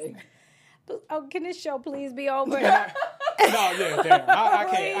 every day. Oh, can this show please be over? Damn. I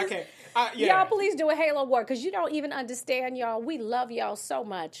can't. Y'all, please do a Halo Award because you don't even understand, y'all. We love y'all so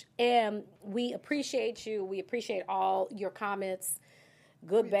much, and we appreciate you. We appreciate all your comments.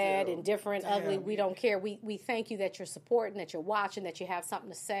 Good, bad, indifferent, ugly, we don't care. We thank you that you're supporting, that you're watching, that you have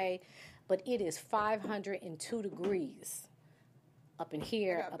something to say. But it is 502 degrees up in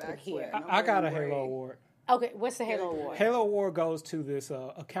here, up in here. I got a Halo Award. Okay, what's the Halo Award? Halo Award goes to this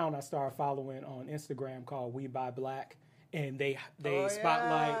account I started following on Instagram called We Buy Black. And they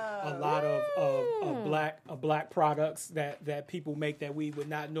spotlight a lot of black products that people make that we would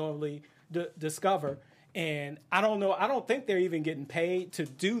not normally discover. And I don't think they're even getting paid to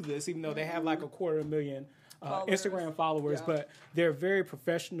do this, even though they have like 250,000 Instagram followers. Yeah. But they're a very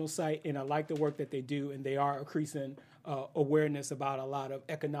professional site, and I like the work that they do, and they are increasing awareness about a lot of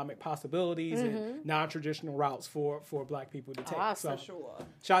economic possibilities and non-traditional routes for Black people to take. Awesome. So,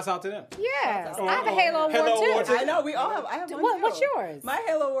 shouts out to them. Yes, I have a Halo Award too. I know, we all have. I have one too. What's yours? My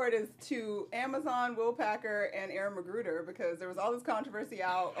Halo Award is to Amazon, Will Packer, and Aaron McGruder, because there was all this controversy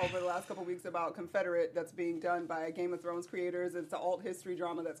out over the last couple of weeks about Confederate that's being done by Game of Thrones creators. It's an alt history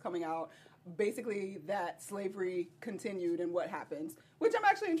drama that's coming out. Basically, that slavery continued and what happens, which I'm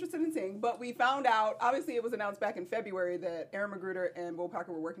actually interested in seeing. But we found out, obviously it was announced back in February that Aaron McGruder and Will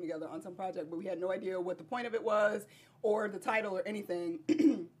Packer were working together on some project, but we had no idea what the point of it was or the title or anything.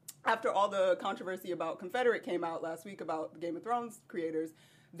 After all the controversy about Confederate came out last week about the Game of Thrones creators,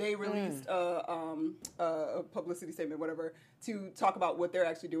 they released a publicity statement, whatever, to talk about what they're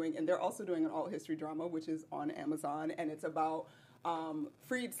actually doing. And they're also doing an alt history drama, which is on Amazon, and it's about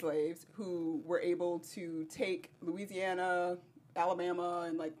freed slaves who were able to take Louisiana, Alabama,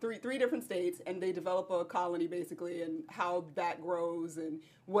 and like three different states, and they develop a colony basically, and how that grows and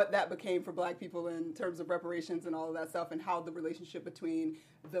what that became for Black people in terms of reparations and all of that stuff, and how the relationship between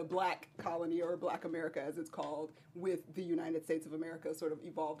the Black colony, or Black America as it's called, with the United States of America sort of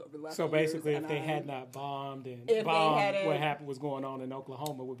evolved over the last So few years. basically, if they had not bombed what happened was going on in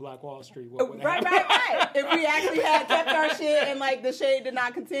Oklahoma with Black Wall Street, what would happen? Right. If we actually had kept our shit and like the shade did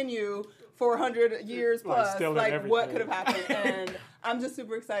not continue for 100 years plus, like what could have happened? And I'm just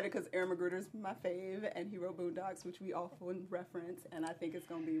super excited because Aaron McGruder's my fave, and he wrote Boondocks, which we often reference, and I think it's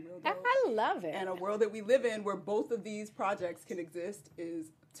going to be real dope. I love it. And a world that we live in where both of these projects can exist is,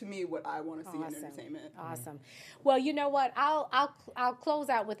 to me, what I want to see in entertainment. Awesome. Well, you know what? I'll close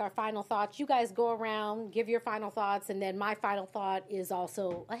out with our final thoughts. You guys go around, give your final thoughts, and then my final thought is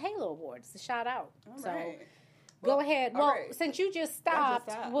also a Halo Award. It's a shout out. All right. Go ahead. Well, since you just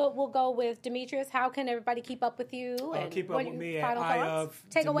stopped, we'll go with Demetrius. How can everybody keep up with you? And keep up with me at final thoughts?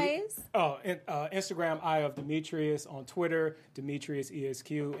 Takeaways? Instagram, I of Demetrius. On Twitter, Demetrius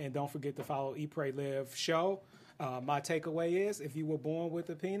ESQ. And don't forget to follow Eat, Pray, Live show. My takeaway is, if you were born with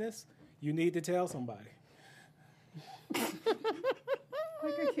a penis, you need to tell somebody. I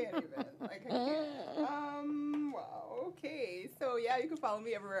can't even. Wow. Okay. So yeah, you can follow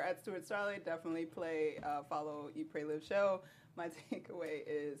me everywhere at Stuart Starlight. Definitely follow Eat, Pray, Live show. My takeaway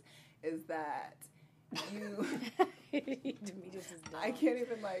is that you. I can't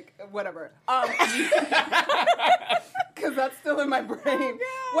even whatever. Because that's still in my brain.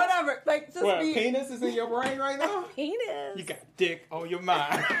 Oh, whatever. Penis is in your brain right now? Penis. You got dick on your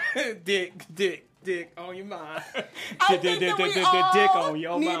mind. Dick on your mind. I think that we all dick on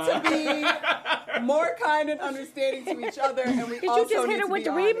your need mind. to be more kind and understanding to each other, and we Did also you just hit need it to with be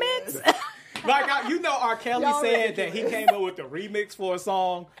the honest. remix? R. Kelly said that he came up with the remix for a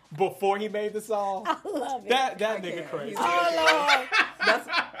song before he made the song. I love it. That nigga crazy. Oh, Lord.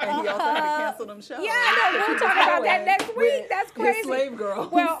 And he also had to cancel them shows. Yeah, I know. We'll talk about that next week. That's crazy. His Slave Girl.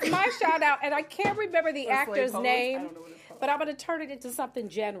 Well, my shout out, and I can't remember the actor's name. I don't know what it's called. but I'm going to turn it into something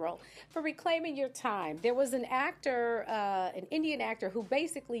general. For reclaiming your time, there was an actor, an Indian actor, who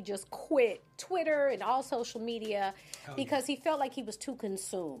basically just quit Twitter and all social media because he felt like he was too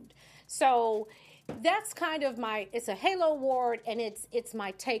consumed. So that's kind of it's a Halo Award, and it's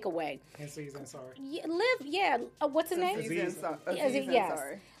my takeaway. Aziz Ansari. What's his name? Aziz Yes.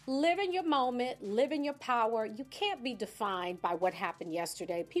 Ansari. Live in your moment, live in your power. You can't be defined by what happened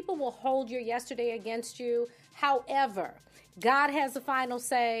yesterday. People will hold your yesterday against you. However, God has the final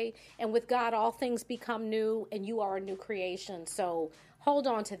say, and with God, all things become new, and you are a new creation. So hold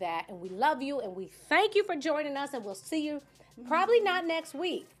on to that, and we love you, and we thank you for joining us, and we'll see you probably not next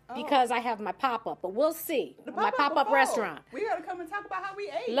week because I have my pop-up, but we'll see. My pop-up restaurant. We got to come and talk about how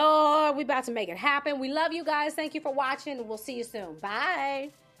we ate. Lord, we about to make it happen. We love you guys. Thank you for watching, and we'll see you soon. Bye.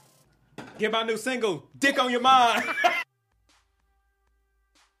 Get my new single, Dick on Your Mind. From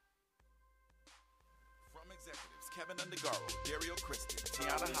executives Kevin Undergaro, Dario Kristen,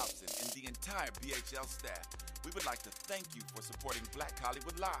 Tiana Hobson, and the entire BHL staff, we would like to thank you for supporting Black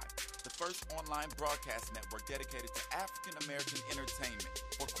Hollywood Live, the first online broadcast network dedicated to African-American entertainment.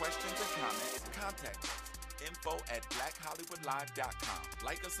 For questions or comments, contact us. info@blackhollywoodlive.com.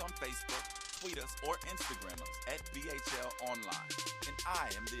 Like us on Facebook, tweet us, or Instagram us at BHL Online. And I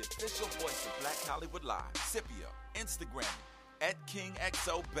am the official voice of Black Hollywood Live, Scipio, Instagram me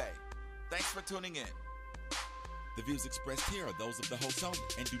 @KingXOBay. Thanks for tuning in. The views expressed here are those of the host only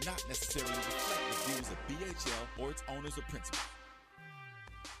and do not necessarily reflect the views of BHL or its owners or principals.